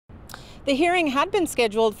The hearing had been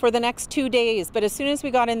scheduled for the next 2 days, but as soon as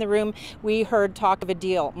we got in the room, we heard talk of a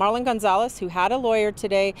deal. Marlon Gonzalez, who had a lawyer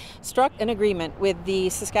today, struck an agreement with the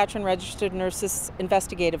Saskatchewan Registered Nurses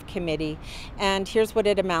Investigative Committee, and here's what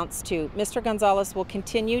it amounts to. Mr. Gonzalez will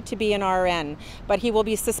continue to be an RN, but he will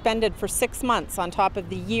be suspended for 6 months on top of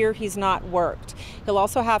the year he's not worked. He'll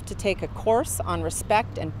also have to take a course on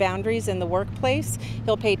respect and boundaries in the workplace.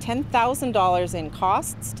 He'll pay $10,000 in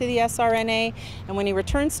costs to the SRNA, and when he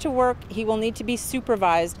returns to work, he will need to be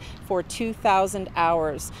supervised for 2,000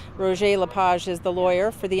 hours. Roger Lepage is the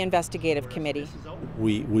lawyer for the investigative committee.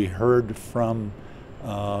 We heard from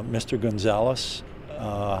Mr. Gonzalez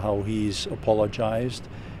how he's apologized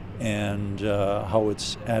and how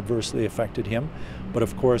it's adversely affected him. But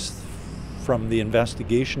of course, from the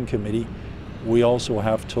investigation committee, we also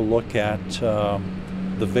have to look at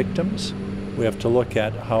the victims. We have to look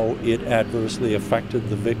at how it adversely affected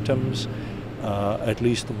the victims. At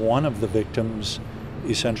least one of the victims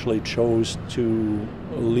essentially chose to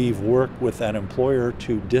leave work with that employer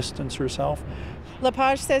to distance herself.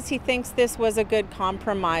 Lepage says he thinks this was a good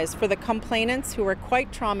compromise for the complainants who were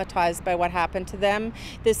quite traumatized by what happened to them.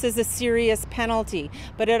 This is a serious penalty,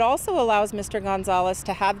 but it also allows Mr. Gonzalez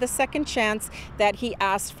to have the second chance that he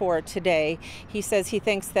asked for today. He says he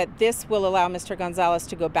thinks that this will allow Mr. Gonzalez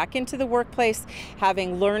to go back into the workplace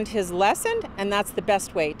having learned his lesson, and that's the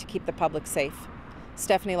best way to keep the public safe.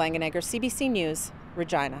 Stefani Langenegger, CBC News,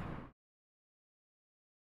 Regina.